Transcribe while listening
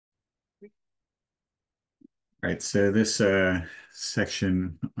Right, so this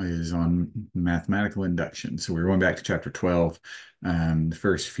section is on mathematical induction. So we're going back to chapter 12. The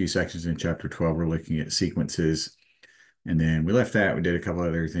first few sections in chapter 12, we're looking at sequences. And then we left that, we did a couple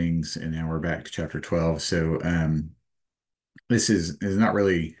other things, and now we're back to chapter 12. So this is not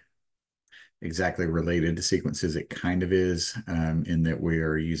really exactly related to sequences. It kind of is in that we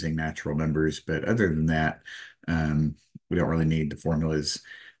are using natural numbers. But other than that, we don't really need the formulas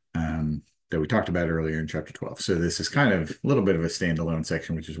um, that we talked about earlier in chapter 12. So this is kind of a little bit of a standalone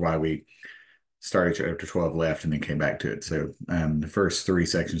section, which is why we started chapter 12 left and then came back to it. So the first three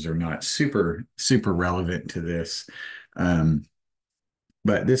sections are not super relevant to this. Um,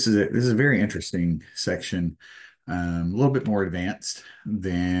 but this is a very interesting section, a little bit more advanced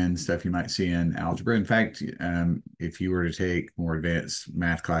than stuff you might see in algebra. In fact, if you were to take more advanced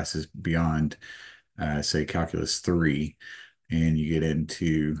math classes beyond, say, Calculus 3, and you get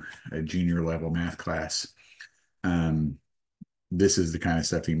into a junior level math class, um, this is the kind of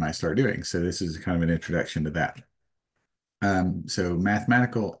stuff that you might start doing. So this is kind of an introduction to that. So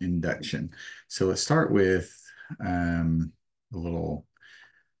mathematical induction. So let's start with a little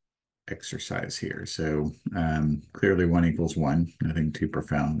exercise here. So clearly 1 equals 1, nothing too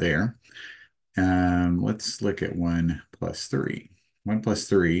profound there. Let's look at 1 plus 3. 1 plus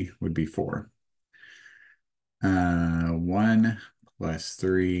 3 would be 4. 1 plus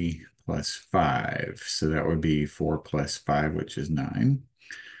 3 plus 5. So that would be 4 plus 5, which is 9.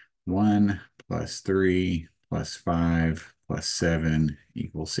 1 plus 3 plus 5 plus 7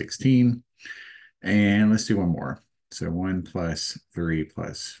 equals 16. And let's do one more. So 1 plus 3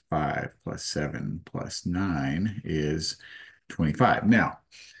 plus 5 plus 7 plus 9 is 25. Now,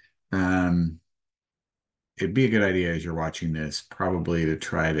 um, it'd be a good idea as you're watching this probably to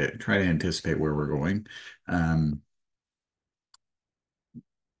try to anticipate where we're going.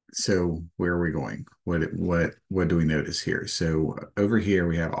 So where are we going? What do we notice here? So over here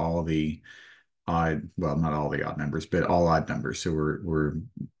we have all the odd, well, not all the odd numbers, but all odd numbers. So we're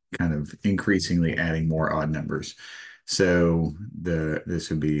kind of increasingly adding more odd numbers. So this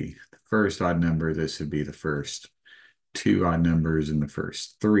would be the first odd number, this would be the first two odd numbers, and the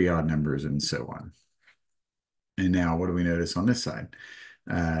first three odd numbers, and so on. And now what do we notice on this side?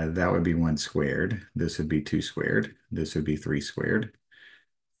 That would be 1 squared. This would be 2 squared. This would be 3 squared,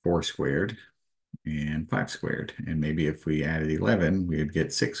 4 squared, and 5 squared. And maybe if we added 11, we would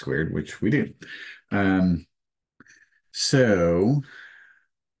get 6 squared, which we do. Um, so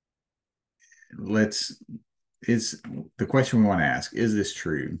is the question we want to ask, is this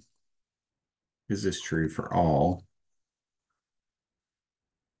true? Is this true for all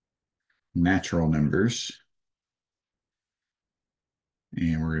natural numbers?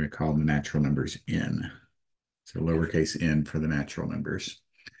 And we're going to call the natural numbers n. So lowercase n for the natural numbers.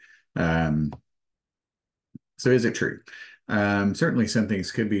 Um, so is it true? Certainly some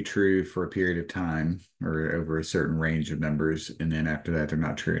things could be true for a period of time or over a certain range of numbers, and then after that, they're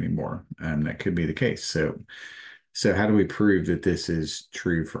not true anymore. That could be the case. So how do we prove that this is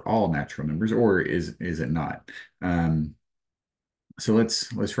true for all natural numbers, or is it not? So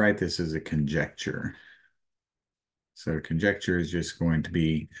let's write this as a conjecture. So conjecture is just going to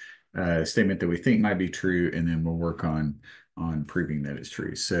be a statement that we think might be true, and then we'll work on proving that it's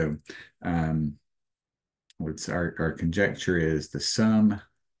true. So what's our conjecture is the sum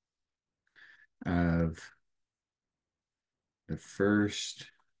of the first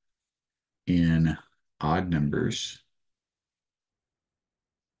in odd numbers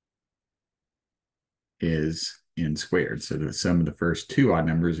is n squared. So the sum of the first two odd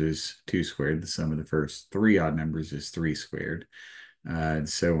numbers is 2 squared. The sum of the first three odd numbers is 3 squared, and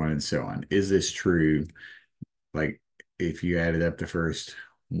so on and so on. Is this true? Like if you added up the first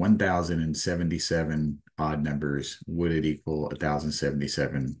 1,077 odd numbers, would it equal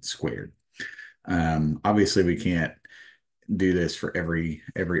 1,077 squared? Obviously, we can't do this for every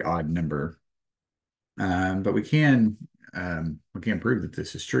odd number, but we can prove that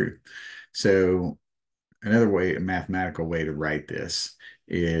this is true. So another way, a mathematical way to write this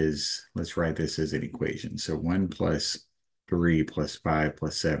is, let's write this as an equation. So 1 plus 3 plus 5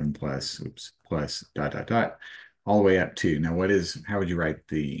 plus 7 plus dot dot dot all the way up to, now how would you write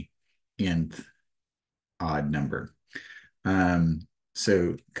the nth odd number?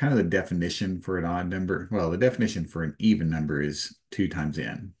 So kind of the definition for an odd number, well, the definition for an even number is 2 times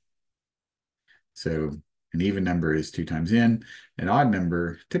n. So an even number is 2 times n. An odd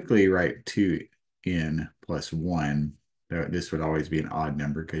number, typically you write 2n plus 1. This would always be an odd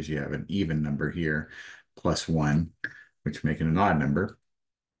number because you have an even number here plus 1, which make it an odd number.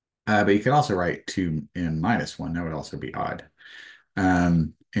 But you could also write 2n minus 1. That would also be odd.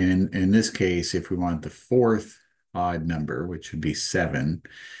 And in this case, if we want the fourth odd number, which would be 7,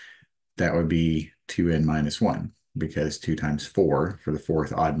 that would be 2n minus 1, because 2 times 4 for the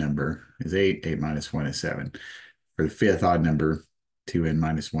fourth odd number is 8. 8 minus 1 is 7. For the fifth odd number, 2n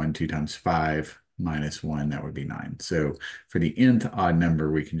minus 1, 2 times 5 minus 1, that would be 9. So for the nth odd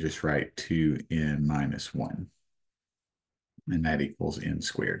number, we can just write 2n minus 1, and that equals n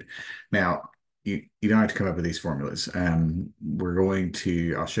squared. Now, you don't have to come up with these formulas.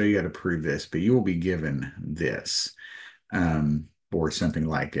 I'll show you how to prove this, but you will be given this. Or something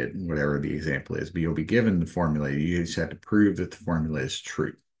like it, whatever the example is, but you'll be given the formula. You just have to prove that the formula is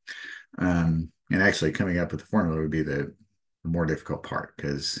true. And actually coming up with the formula would be the more difficult part,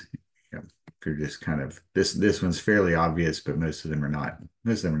 because if you're just kind of this one's fairly obvious, but most of them are not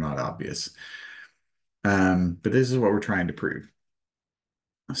obvious. But this is what we're trying to prove.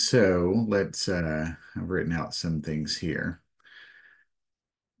 So let's I've written out some things here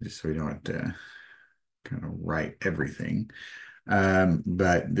just so we don't have to kind of write everything.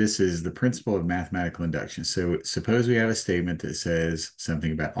 But this is the principle of mathematical induction. So suppose we have a statement that says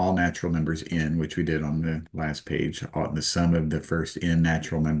something about all natural numbers n, which we did on the last page. The sum of the first n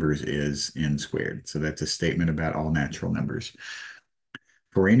natural numbers is n squared. So that's a statement about all natural numbers.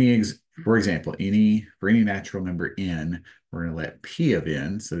 For example, for any natural number n, we're going to let p of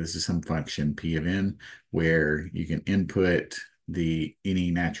n, so this is some function p of n, where you can input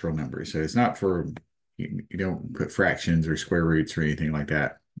any natural number. So it's not for you don't put fractions or square roots or anything like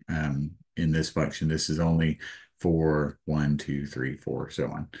that in this function. This is only for 1, 2, 3, 4, so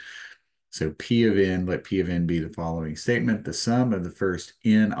on. So p of n, let p of n be the following statement. The sum of the first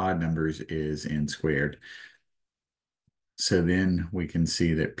n odd numbers is n squared. So then we can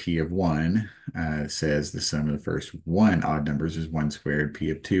see that p of 1 says the sum of the first 1 odd numbers is 1 squared. P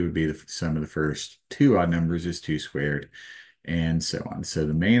of 2 would be the sum of the first 2 odd numbers is 2 squared, and so on. So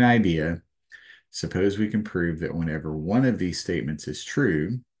the main idea, suppose we can prove that whenever one of these statements is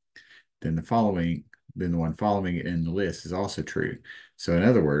true, then the one following it in the list is also true. So in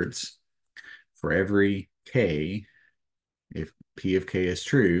other words, for every k, if p of k is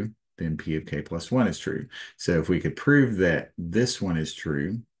true, then p of k plus 1 is true. So if we could prove that this one is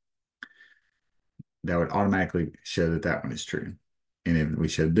true, that would automatically show that that one is true. And if we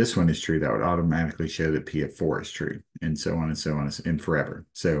showed this one is true, that would automatically show that p of 4 is true, and so on and so on, and forever.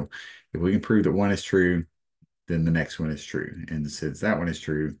 So if we can prove that one is true, then the next one is true. And since that one is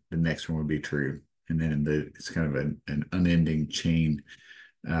true, the next one would be true. And then it's kind of an unending chain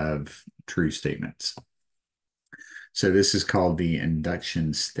of true statements. So this is called the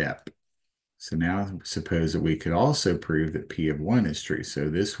induction step. So now suppose that we could also prove that P of 1 is true. So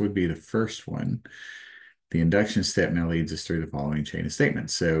this would be the first one. The induction step now leads us through the following chain of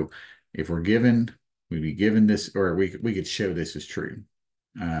statements. So if we'd be given this, or we could show this is true.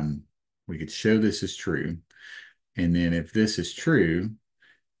 We could show this is true. And then if this is true,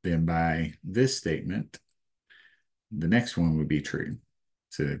 then by this statement, the next one would be true.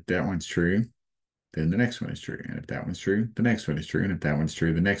 So if that one's true, then the next one is true. And if that one's true, the next one is true. And if that one's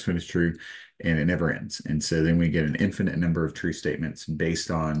true, the next one is true. And it never ends. And so then we get an infinite number of true statements based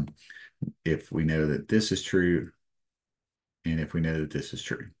on if we know that this is true and if we know that this is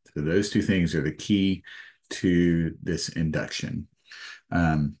true. So those two things are the key to this induction.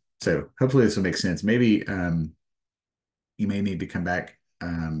 So hopefully this will make sense. Maybe you may need to come back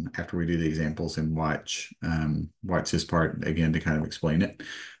after we do the examples and watch this part again to kind of explain it.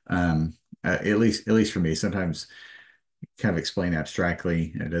 At least for me, sometimes kind of explain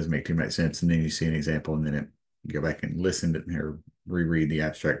abstractly and it doesn't make too much sense, and then you see an example and then you go back and listen to or reread the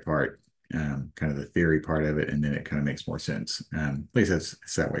abstract part, kind of the theory part of it, and then it kind of makes more sense. At least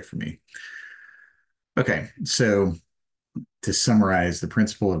it's that way for me. Okay, so to summarize, the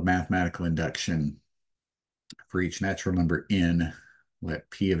principle of mathematical induction: for each natural number n, let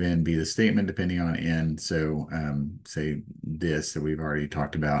p of n be the statement depending on n. So say this that we've already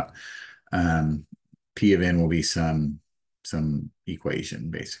talked about. P of n will be some equation,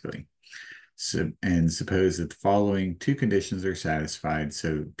 basically. So, and suppose that the following two conditions are satisfied.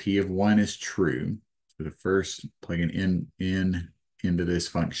 So P of 1 is true. So the first, plug an n into this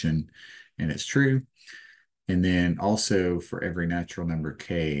function, and it's true. And then also for every natural number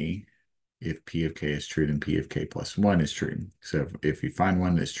k, if P of k is true, then P of k plus 1 is true. So if you find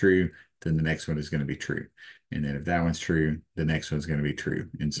one that's true, then the next one is going to be true. And then if that one's true, the next one's going to be true,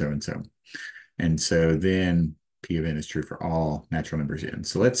 and so and so. And so then P of n is true for all natural numbers n.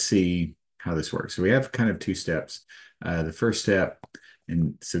 So let's see how this works. So we have kind of two steps. The first step,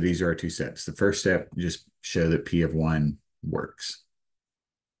 and so these are our two steps. The first step, just show that P of 1 works.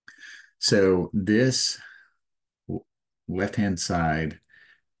 So this left-hand side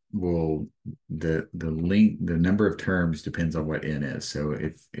the number of terms depends on what n is. So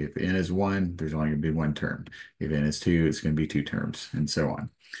if n is 1, there's only going to be one term. If n is 2, it's going to be 2 terms, and so on.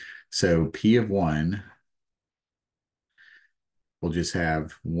 So p of 1 we'll just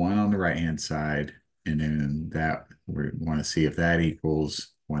have 1 on the right-hand side, and then that we want to see if that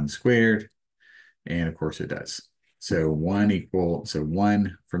equals 1 squared, and of course it does. So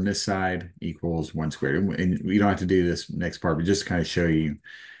 1 from this side equals 1 squared. And we don't have to do this next part, but just to kind of show you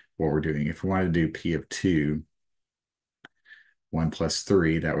what we're doing. If we wanted to do p of 2, 1 plus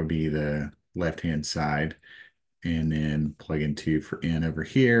 3, that would be the left-hand side. And then plug in 2 for n over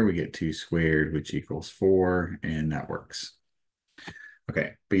here. We get 2 squared, which equals 4, and that works.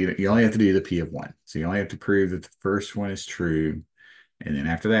 Okay, but you only have to do the p of 1. So you only have to prove that the first one is true. And then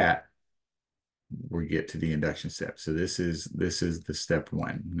after that, we get to the induction step. So this is the step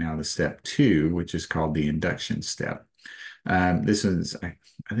 1. Now the step 2, which is called the induction step. This one's, I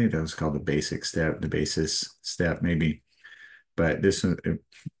think that was called the basic step, the basis step maybe. But this one,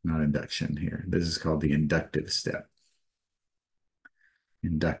 not induction here. This is called the inductive step.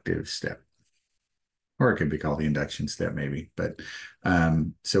 Inductive step. Or it could be called the induction step maybe. But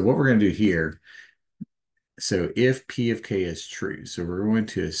so what we're going to do here, so if P of K is true, so we're going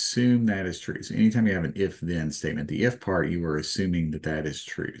to assume that is true. So anytime you have an if-then statement, the if part, you are assuming that that is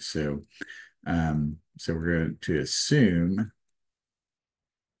true. So, so we're going to assume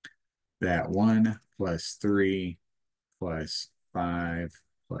that 1 plus 3 plus 5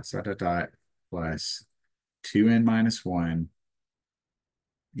 plus dot dot dot plus 2n minus 1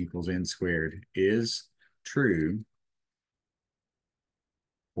 equals n squared is true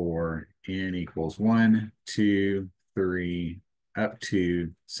for n equals 1, 2, 3, up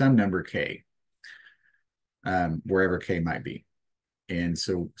to some number k, wherever k might be. And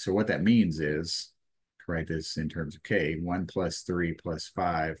so what that means is, to write this in terms of k, 1 plus 3 plus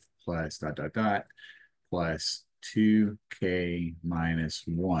 5 plus dot dot dot plus 2k minus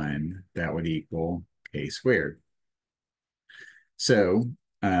 1, that would equal k squared. So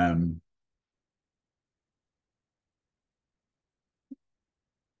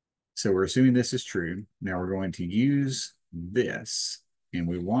so we're assuming this is true. Now we're going to use this, and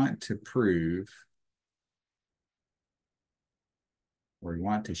we want to prove, or we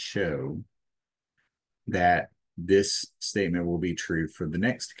want to show that this statement will be true for the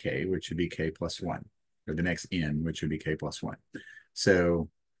next k, which would be k plus 1, or the next n, which would be k plus 1. So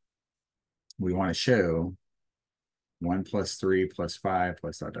we want to show 1 plus 3 plus 5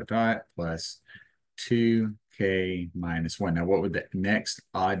 plus dot dot dot plus 2k minus 1. Now, what would the next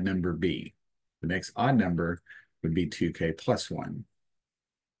odd number be? The next odd number would be 2k plus 1,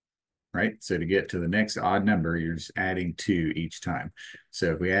 right? So to get to the next odd number, you're just adding 2 each time.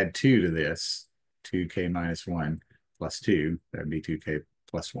 So if we add 2 to this, 2k minus 1 plus 2, that would be 2k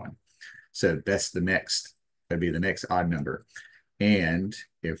plus 1. So that's the next, that'd be the next odd number. And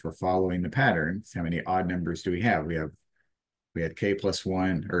if we're following the pattern, how many odd numbers do we have? We had k plus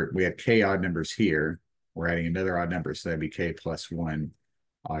 1, or we had k odd numbers here. We're adding another odd number, so that'd be k plus 1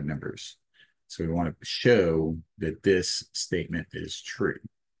 odd numbers. So we want to show that this statement is true.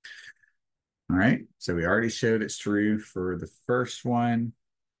 All right, so we already showed it's true for the first one.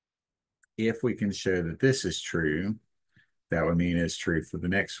 If we can show that this is true, that would mean it's true for the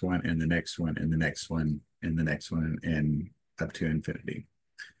next one, and the next one, and the next one, and the next one, and up to infinity.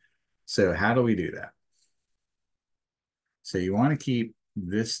 So how do we do that? So you want to keep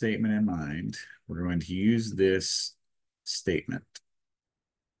this statement in mind. We're going to use this statement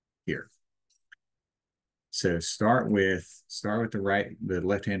here. So start with the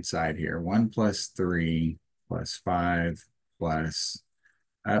left-hand side here. 1 plus 3 plus 5 plus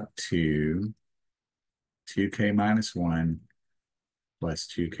up to 2k minus 1 plus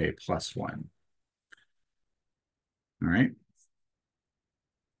 2k plus 1. All right.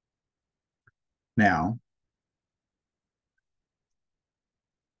 Now,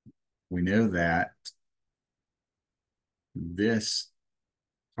 we know that this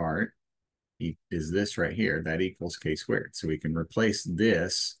part is this right here. That equals k squared. So we can replace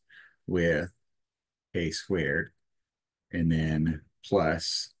this with k squared, and then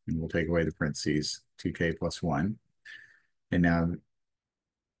plus, and we'll take away the parentheses, 2k plus 1. And now,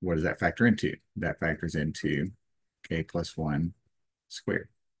 what does that factor into? That factors into k plus 1 squared.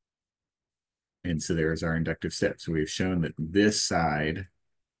 And so there's our inductive step. So we've shown that this side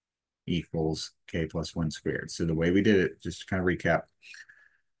equals k plus 1 squared. So the way we did it, just to kind of recap,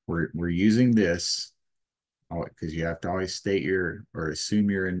 we're using this because you have to always state or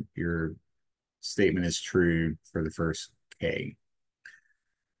assume your statement is true for the first k.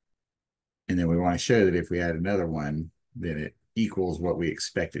 And then we want to show that if we add another one, then equals what we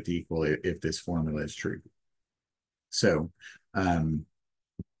expect it to equal if this formula is true. So,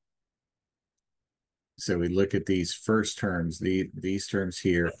 so we look at these first terms. These terms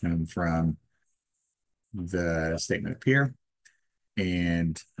here come from the statement up here,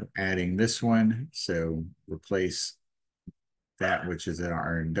 and adding this one. So replace that which is in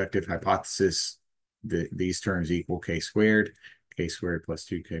our inductive hypothesis. These terms equal k squared. K squared plus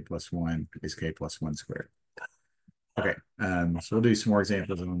 2k plus 1 is k plus 1 squared. Okay, so we'll do some more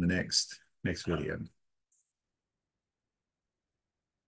examples on the next video.